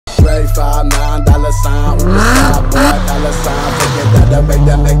Dre, 5'9", dollar sign. With the sky boy, dollar sign. Taking that make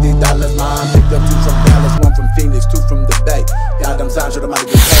that make these dollars mine. Picked up 2 from Dallas, 1 from Phoenix, 2 from the Bay. Got them signs, show them how to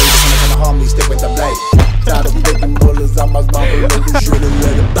get paid. When they come to harm me, stick with the blade. Tired of picking bullets, I must bumble and do shit with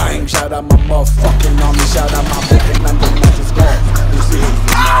a bang. Shout out my motherfucking army, shout out my booking man, the match is gone. You see,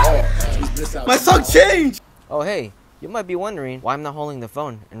 my heart. My song changed! Oh hey, you might be wondering why I'm not holding the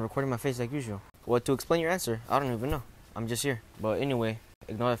phone and recording my face like usual. Well, to explain your answer, I don't even know. I'm just here. But anyway,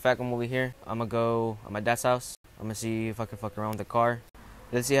 ignore the fact I'm over here. I'm gonna go at my dad's house. I'm gonna see if I can fuck around with the car.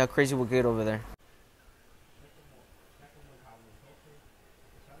 Let's see how crazy we'll get over there.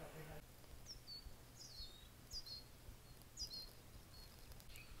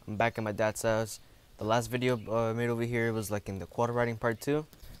 I'm back at my dad's house. The last video I made over here was like in the quad riding part 2.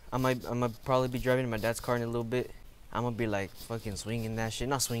 I'm gonna probably be driving my dad's car in a little bit. I'm gonna be like fucking swinging that shit.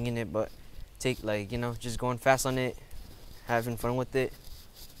 Not swinging it, but take like, you know, just going fast on it, having fun with it,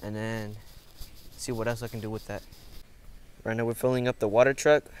 and then see what else I can do with that. Right now we're filling up the water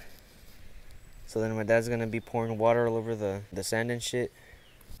truck. So then my dad's gonna be pouring water all over the sand and shit.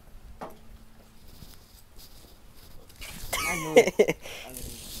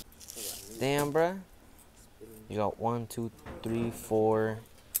 Damn, bruh. You got 1, 2, 3, 4,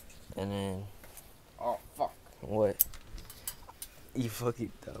 and then. Oh, fuck. What? You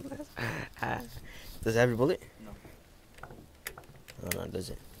fucking dumbass. Does it have your bullet? No. Oh, no, does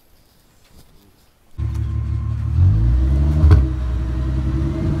it?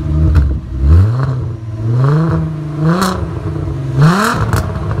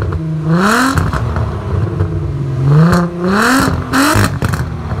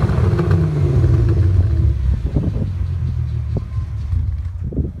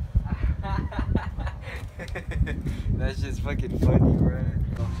 That's just fucking funny, bro.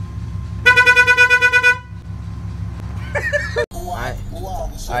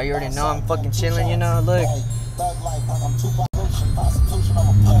 I already know I'm fucking chilling, you know, look.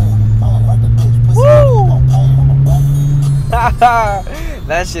 Woo!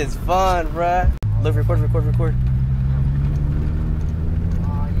 That shit's fun, bruh. Look, record.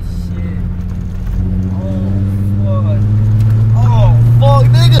 Oh, shit. Oh, fuck,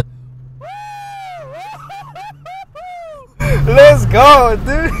 nigga. Let's go,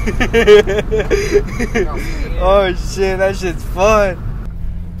 dude. Oh shit, that shit's fun.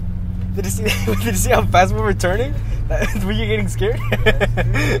 Did you see how fast we were turning? Were you getting scared?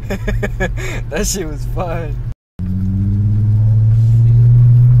 That shit was fun.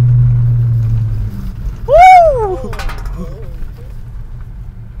 Woo!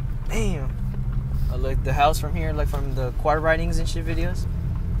 Damn. I look the house from here, like from the quad ridings and shit videos.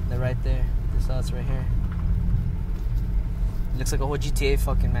 They're right there. This house right here. Looks like a whole GTA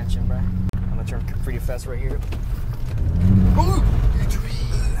fucking mansion, bro. I'm gonna turn pretty fast right here.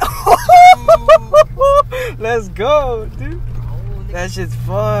 Let's go, dude. That shit's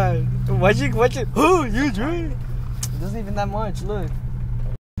fun. Why'd you? Oh, you drink? It doesn't even that much. Look.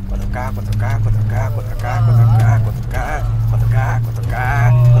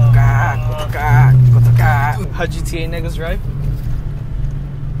 How GTA niggas drive?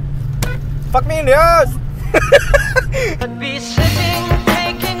 Fuck me in the ass. I'd be sitting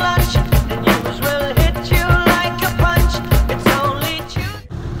taking lunch. The news will hit you like a punch. It's only Tuesday.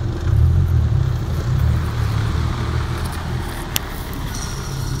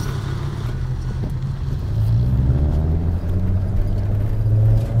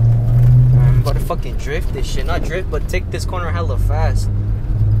 I'm about to fucking drift this shit. Not drift, but take this corner hella fast.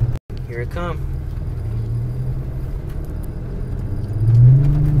 Here it come.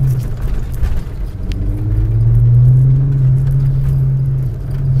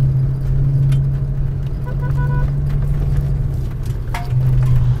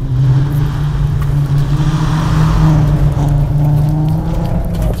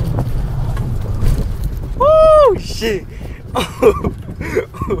 Shit. Oh,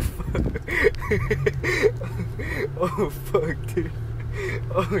 fuck. Oh, fuck, dude.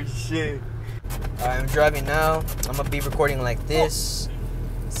 Oh, shit. Alright, I'm driving now. I'm gonna be recording like this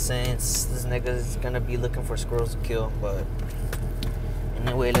since this nigga's gonna be looking for squirrels to kill. But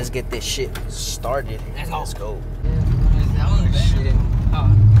anyway, let's get this shit started. Let's go. Oh, shit.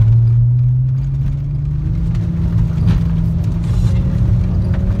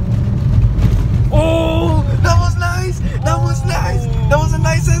 Oh, that was nice. That was nice. That was a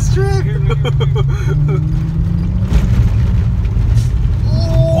nice ass trick.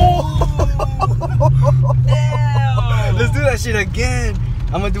 Damn. Let's do that shit again.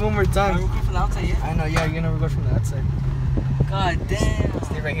 I'm gonna do one more time. Are we recording from the outside yet? I know, yeah, you're gonna record from the outside. God damn.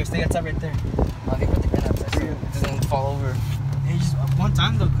 Stay right here, stay outside right there. I'll get right outside so it doesn't fall over. Hey, just one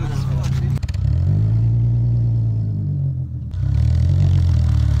time though, cause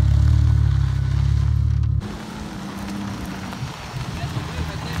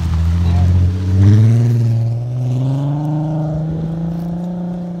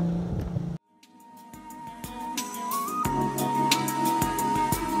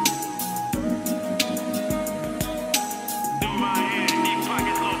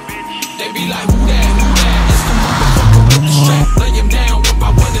they be like, who that, who that? It's the motherfucker with the strap. Lay him down with my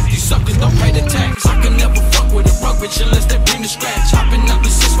one of these suckers, don't pay the tax. I can never fuck with a broke bitch unless they bring the scratch. Hopping up the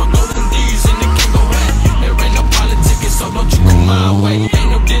six, my golden D's in the Kango hat. There ain't no politicking, so don't you come my way. Ain't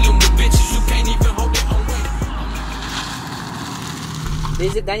no dealing with bitches who can't even hold their own weight.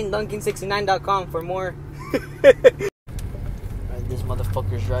 Visit DannyDuncan69.com for more. This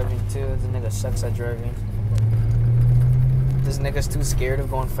motherfucker's driving too. This nigga sucks at driving. This nigga's too scared of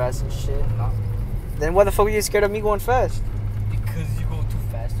going fast and shit. Then why the fuck are you scared of me going fast? because you go too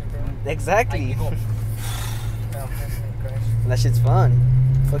faster, bro. Exactly. You go. No, that's not crash. That shit's fun.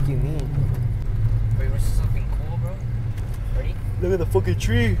 Fuck you mean? Wait, what's something cool, bro? Ready? Look at the fucking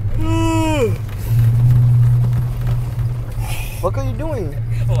tree. What are you doing?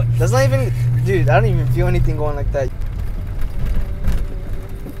 Oh, That's not even, dude. I don't even feel anything going like that.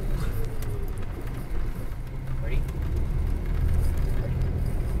 ready?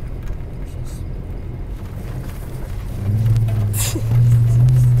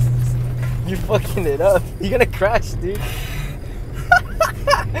 You're fucking it up. You're gonna crash, dude.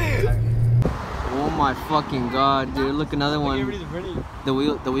 Oh my fucking god, dude! Look, another one. The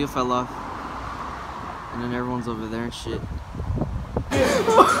wheel fell off, and then everyone's over there and shit.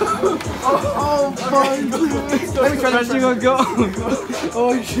 Oh fuck! Let me try that shit. Go!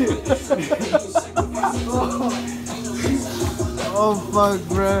 Oh shit! Oh fuck,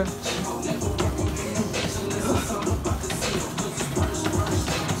 bruh.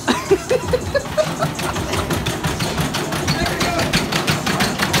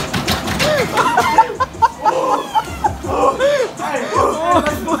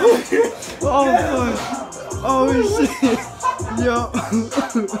 Oh fuck! Oh shit! Yo!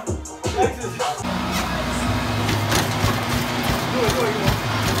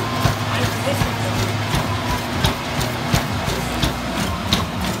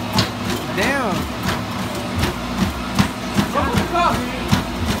 Damn!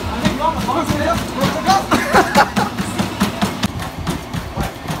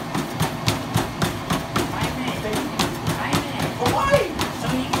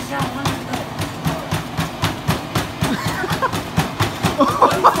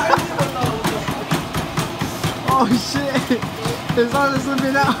 Oh shit! It's all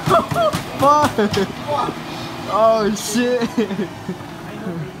slipping out! Fuck! Oh shit!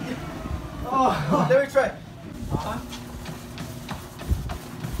 Oh, let me try.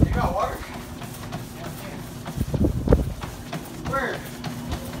 You got water? Where?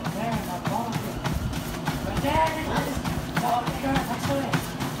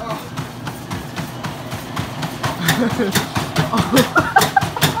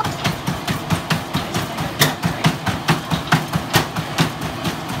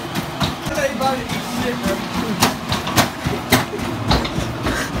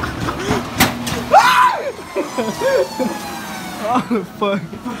 Oh fuck!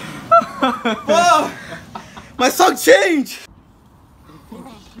 Oh, my song changed.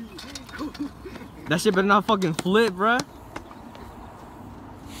 That shit better not fucking flip, bruh.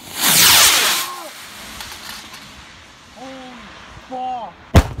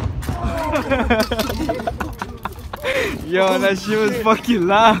 Yo, that shit was fucking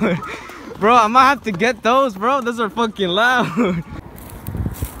loud. Bro, I might have to get those, bro. Those are fucking loud.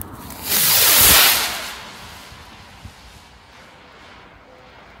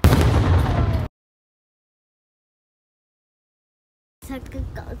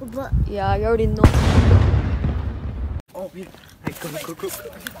 Yeah, you already know. Oh, mira. Hey, go.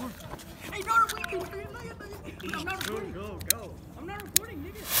 Hey, no, wait. I'm not recording. Go. I'm not recording,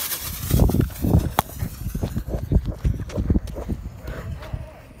 nigga.